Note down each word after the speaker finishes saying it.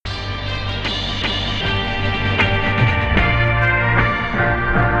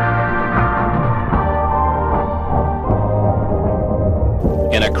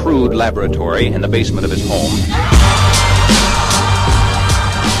crude laboratory in the basement of his home.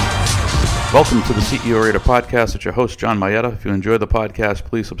 Welcome to the CEO Raider Podcast. It's your host, John Mayetta. If you enjoy the podcast,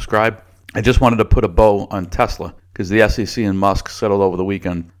 please subscribe. I just wanted to put a bow on Tesla because the SEC and Musk settled over the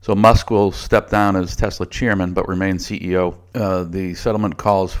weekend. So Musk will step down as Tesla chairman but remain CEO. The settlement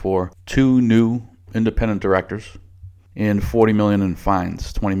calls for 2 new independent directors and $40 million in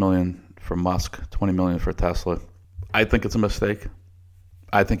fines, $20 million for Musk, $20 million for Tesla. I think it's a mistake.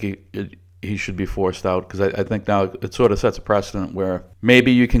 I think he should be forced out because I think now it sort of sets a precedent where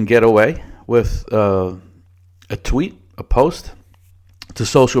maybe you can get away with a tweet, a post to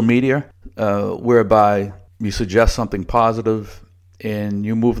social media whereby you suggest something positive and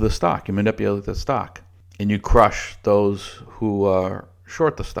you move the stock, you manipulate the stock, and you crush those who are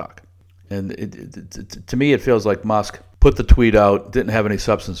short the stock. And to me, it feels like Musk put the tweet out, didn't have any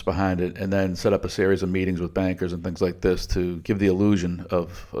substance behind it, and then set up a series of meetings with bankers and things like this to give the illusion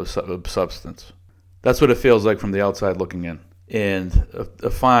of substance. That's what it feels like from the outside looking in. And a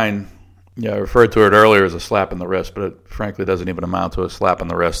fine, I referred to it earlier as a slap in the wrist, but it frankly doesn't even amount to a slap in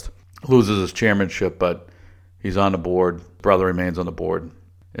the wrist. Loses his chairmanship, but he's on the board. Brother remains on the board.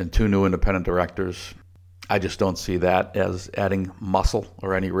 And 2 new independent directors. I just don't see that as adding muscle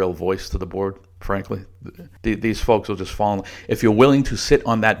or any real voice to the board, frankly. These folks will just fall in. If you're willing to sit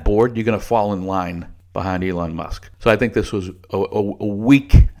on that board, you're going to fall in line behind Elon Musk. So I think this was a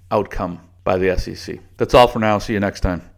weak outcome by the SEC. That's all for now. See you next time.